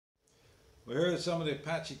Well, here are some of the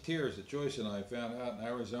Apache Tears that Joyce and I found out in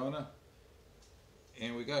Arizona.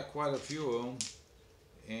 And we got quite a few of them.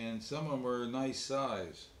 And some of them are a nice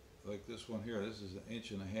size. Like this one here. This is 1.5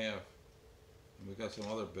 inches. And we got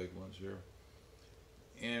some other big ones here.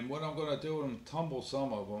 And what I'm going to do is tumble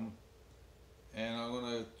some of them. And I'm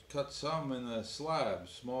going to cut some in the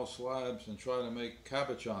slabs, small slabs, and try to make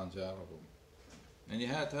cabochons out of them. And you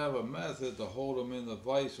have to have a method to hold them in the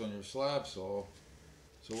vise on your slab saw.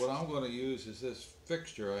 So what I'm going to use is this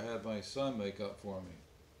fixture I had my son make up for me.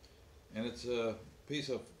 And it's a piece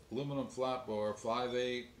of aluminum flat bar,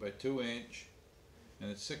 5/8 by 2 inch,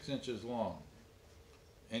 and it's 6 inches long.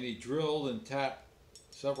 And he drilled and tapped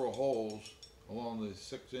several holes along the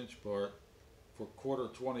 6 inch part for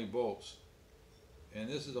 1/4 20 bolts. And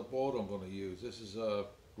this is a bolt I'm going to use. This is a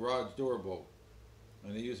garage door bolt.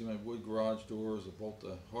 And they use them in wood garage doors to bolt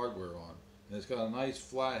the hardware on. And it's got a nice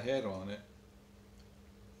flat head on it.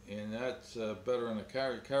 And that's better than a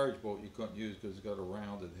carriage bolt you couldn't use because it's got a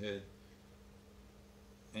rounded head.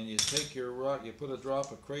 And you take your rock, you put a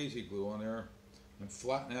drop of crazy glue on there and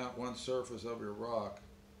flatten out one surface of your rock,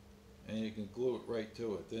 and you can glue it right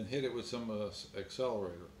to it. Then hit it with some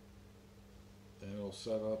accelerator, and it'll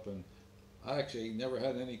set up. And I actually never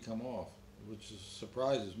had any come off, which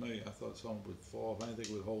surprises me. I thought some would fall. I didn't think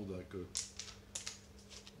it would hold that good.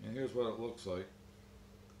 And here's what it looks like.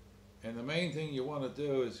 And the main thing you want to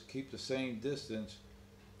do is keep the same distance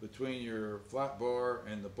between your flat bar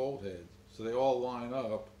and the bolt head, so they all line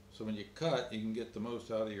up, so when you cut, you can get the most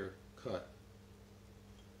out of your cut.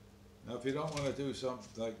 Now if you don't want to do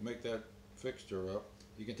something like make that fixture up,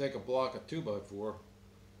 you can take a block of 2x4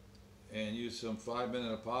 and use some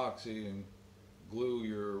 5-minute epoxy and glue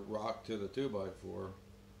your rock to the 2x4.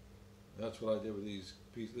 That's what I did with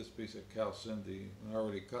this piece of calcindi. I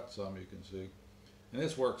already cut some, you can see. And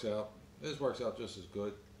this works out just as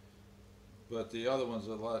good, but the other one's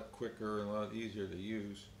a lot quicker and a lot easier to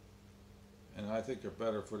use, and I think they're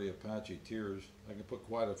better for the Apache Tears. I can put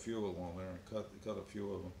quite a few along there and cut a few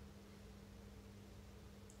of them.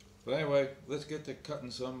 But anyway, let's get to cutting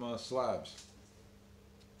some slabs.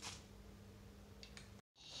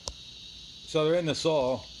 So they're in the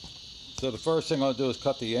saw, so the first thing I'll do is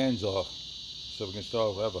cut the ends off so we can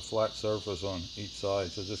start to have a flat surface on each side.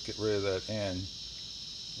 So just get rid of that end.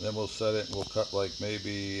 Then we'll set it and we'll cut like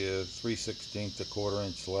maybe 3/16 to 1/4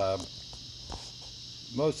 inch slab.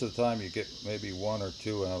 Most of the time you get maybe 1 or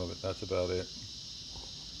 2 out of it. That's about it.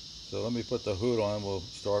 So let me put the hood on and we'll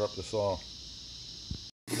start up the saw.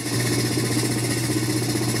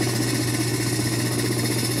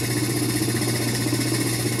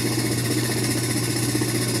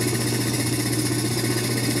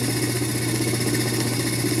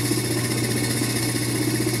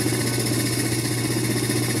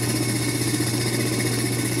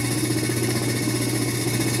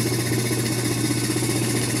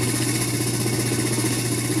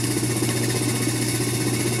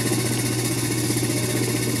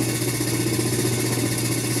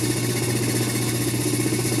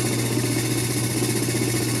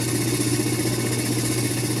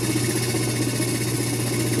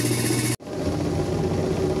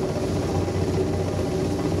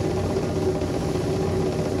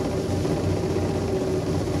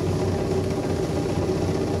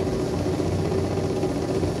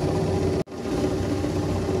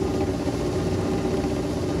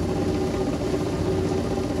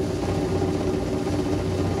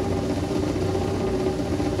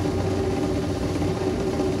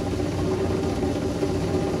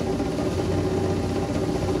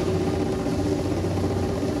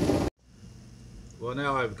 Well,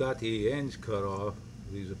 now I've got the ends cut off,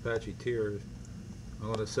 these Apache Tears. I'm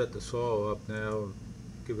going to set the saw up now,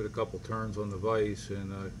 give it a couple turns on the vise,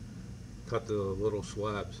 and cut the little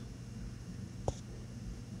slabs.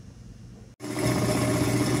 You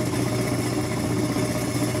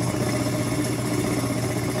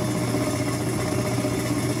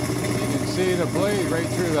can see the blade right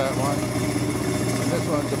through that one. And this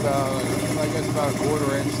one's about, I guess, about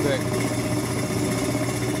 1/4 inch thick.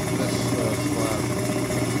 This slab.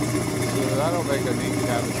 So that'll make a neat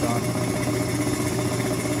cabochon.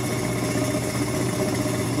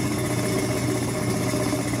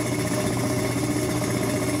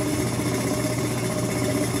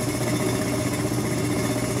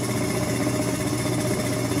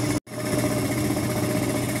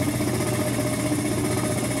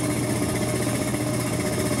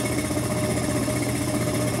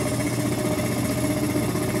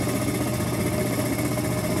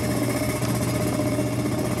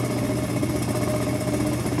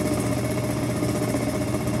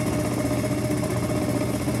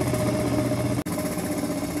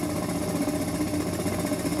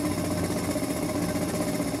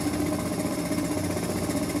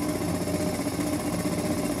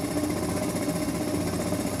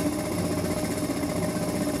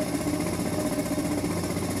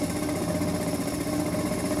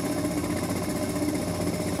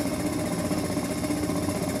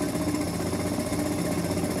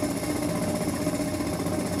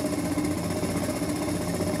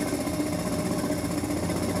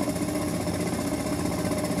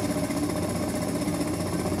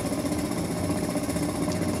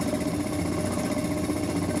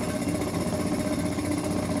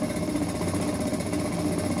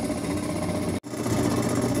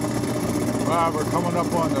 we're coming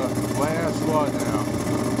up on the last one now.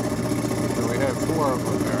 So we have 4 of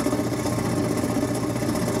them there.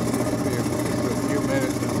 Just a few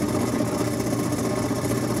minutes and we'll be done.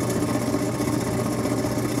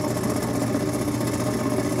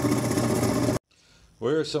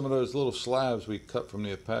 Well, here's some of those little slabs we cut from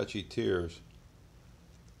the Apache Tears.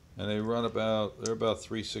 And they're about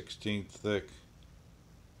 3/16 thick.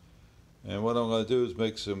 And what I'm going to do is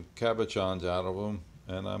make some cabochons out of them.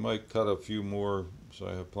 And I might cut a few more so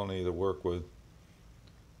I have plenty to work with.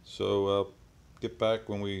 So get back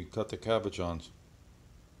when we cut the cabochons.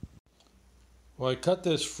 Well, I cut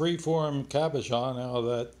this freeform cabochon out of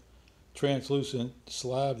that translucent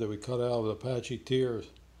slab that we cut out of the Apache Tears.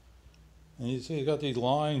 And you see it's got these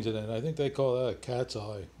lines in it. I think they call that a cat's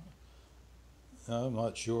eye. I'm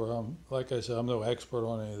not sure. Like I said, I'm no expert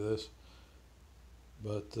on any of this.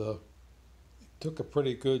 But it took a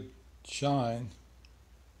pretty good shine.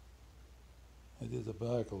 I did the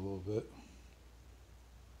back a little bit.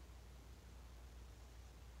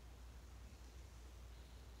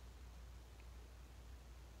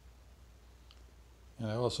 And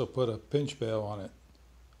I also put a pinch bail on it.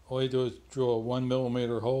 All you do is drill a 1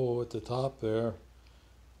 millimeter hole at the top there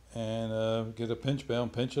and get a pinch bail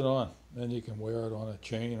and pinch it on. Then you can wear it on a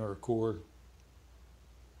chain or a cord.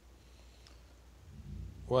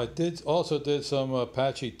 Well, I also did some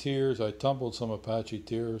Apache Tears. I tumbled some Apache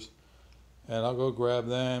Tears. And I'll go grab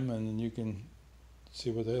them and you can see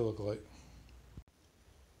what they look like.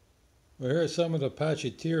 Well, here are some of the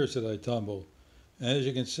Apache Tears that I tumbled. And as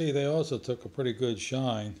you can see, they also took a pretty good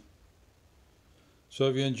shine. So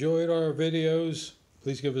if you enjoyed our videos,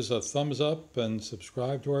 please give us a thumbs up and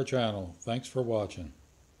subscribe to our channel. Thanks for watching.